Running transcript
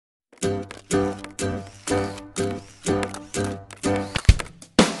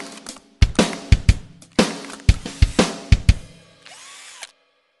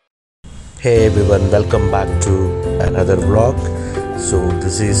Hey everyone, welcome back to another vlog. So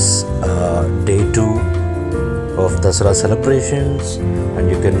this is day 2 of Dasara celebrations, and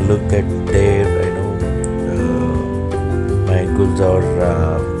you can look at there. My goods are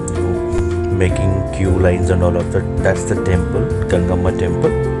making queue lines and all of that. That's the temple, Gangamma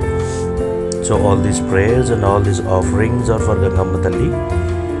temple. So all these prayers and all these offerings are for Gangamma Talli,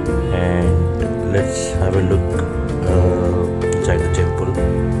 and let's have a look inside the temple.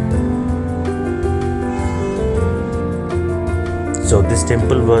 So this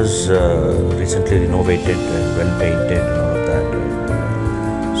temple was recently renovated and well painted and all of that.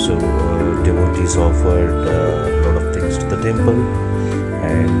 So devotees offered a lot of things to the temple,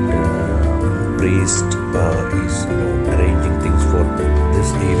 and priest is arranging things for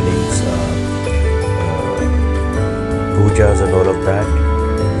this evening's pujas and all of that.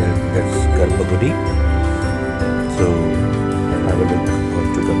 And that's Garbhagudi. So have a look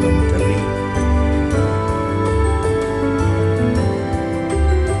onto Gangamma Talli.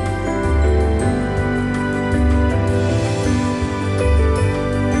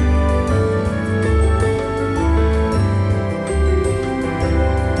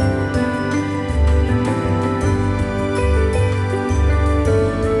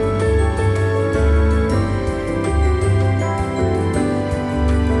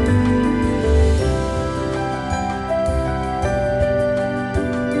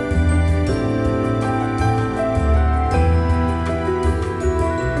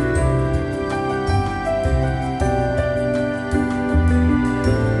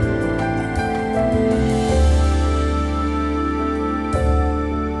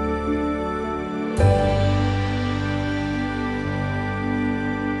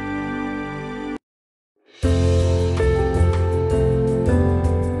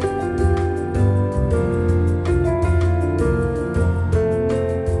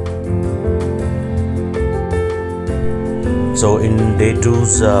 So in day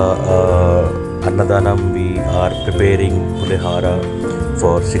 2's Annadanam, we are preparing pulihara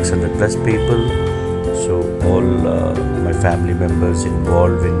for 600 plus people. So all my family members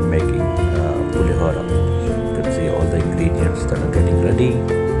involved in making pulihara. You can see all the ingredients that are getting ready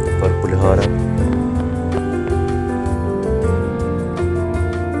for pulihara.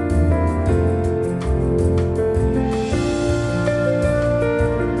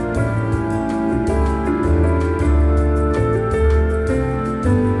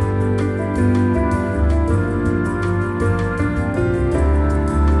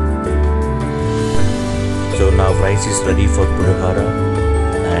 So now rice is ready for pulihara,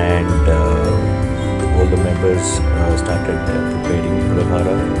 and all the members started preparing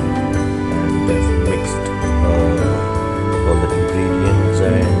pulihara, and they've mixed all the ingredients,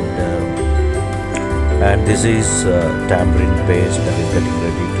 and this is tamarind paste that is getting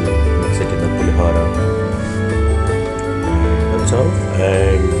ready to mix it in the pulihara, and that's all.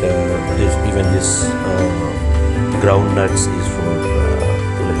 And even this groundnuts is for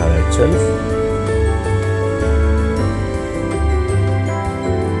pulihara itself.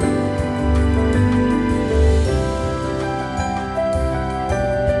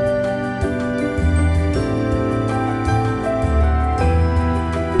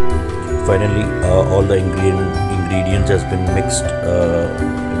 Finally, all the ingredients has been mixed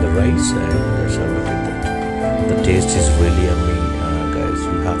in the rice, and that's how look at that. The taste is really yummy, guys.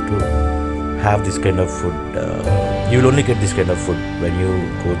 You have to have this kind of food. You will only get this kind of food when you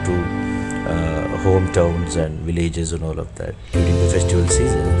go to hometowns and villages and all of that during the festival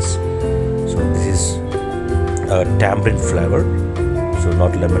seasons. So this is tamarind flavor, so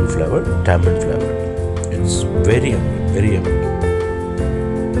not lemon flavor, tamarind flavor. It's very yummy, very yummy.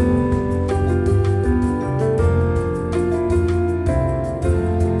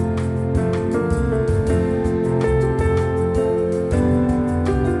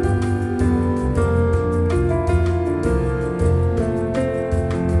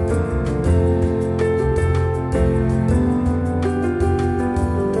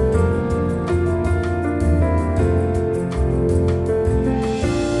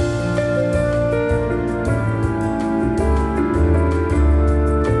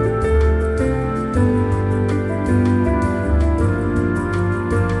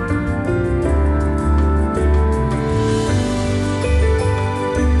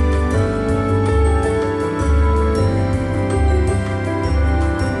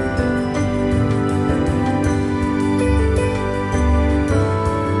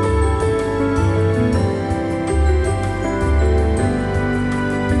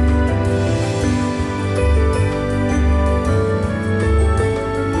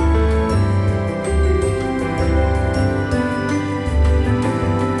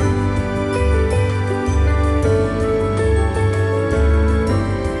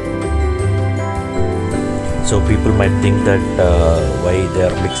 So people might think that why they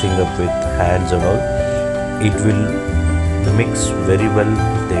are mixing up with hands and all. It will mix very well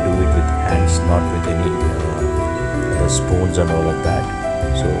if they do it with hands, not with any the spoons and all of that.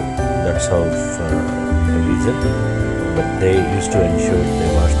 So that's how the reason. But they used to ensure they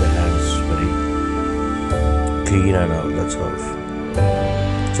wash their hands very clean and all. That's how.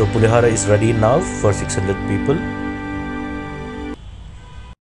 So Pulihara is ready now for 600 people.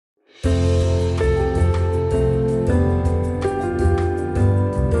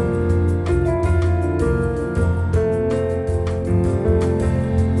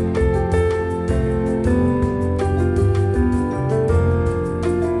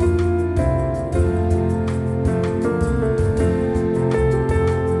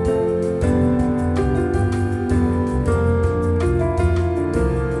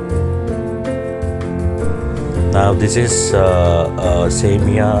 Now this is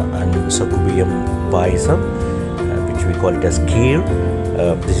Semia and Sakubiyam Paisam, which we call it as Kheer.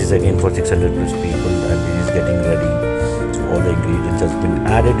 This is again for 600 plus people, and it is getting ready. So all the ingredients has been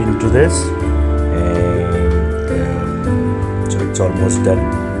added into this, and so it's almost done.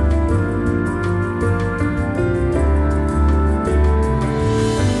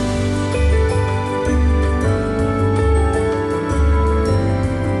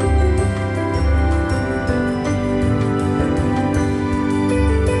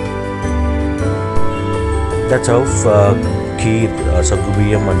 That's how Kheer,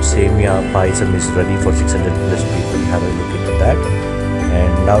 Sagubiyam and Semia Paisam is ready for 600 plus people. Have a look into that.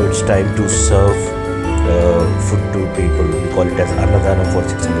 And now it's time to serve food to people. We call it as Annadhanam for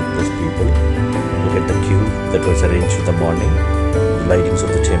 600 plus people. Look at the queue that was arranged in the morning. The lightings of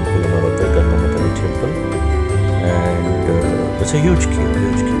the temple and all of the Gangamma Talli temple. And it's a huge queue,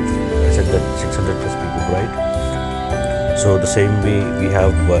 huge queue. I said that 600 plus people, right? So the same way we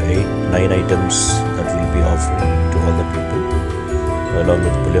have 9 items that we'll be offering to all the people, along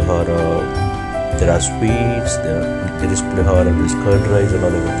with pulihara. There are sweets, there is pulihara, there is curd rice and all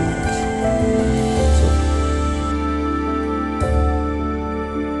everything else.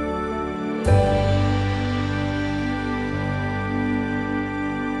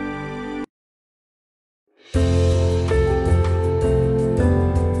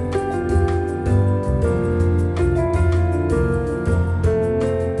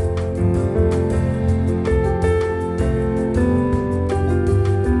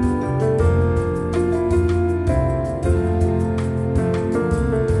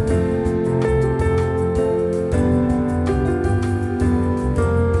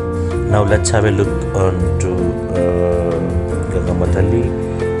 Now let's have a look on to Gangamma Talli.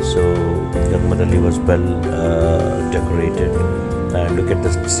 So Gangamma Talli was well decorated, and look at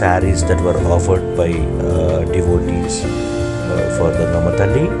the saris that were offered by devotees for Gangamma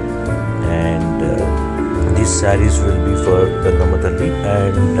Talli, and these saris will be for Gangamma Talli.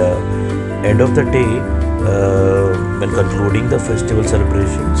 And end of the day, when concluding the festival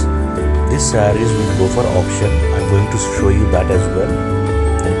celebrations, these saris will go for auction. I'm going to show you that as well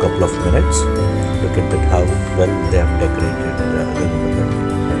in a couple of minutes. Look at that, how well they have decorated Gangamma Talli.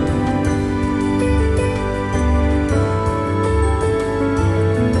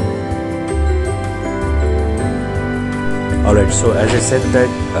 Alright, so as I said that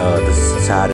the saree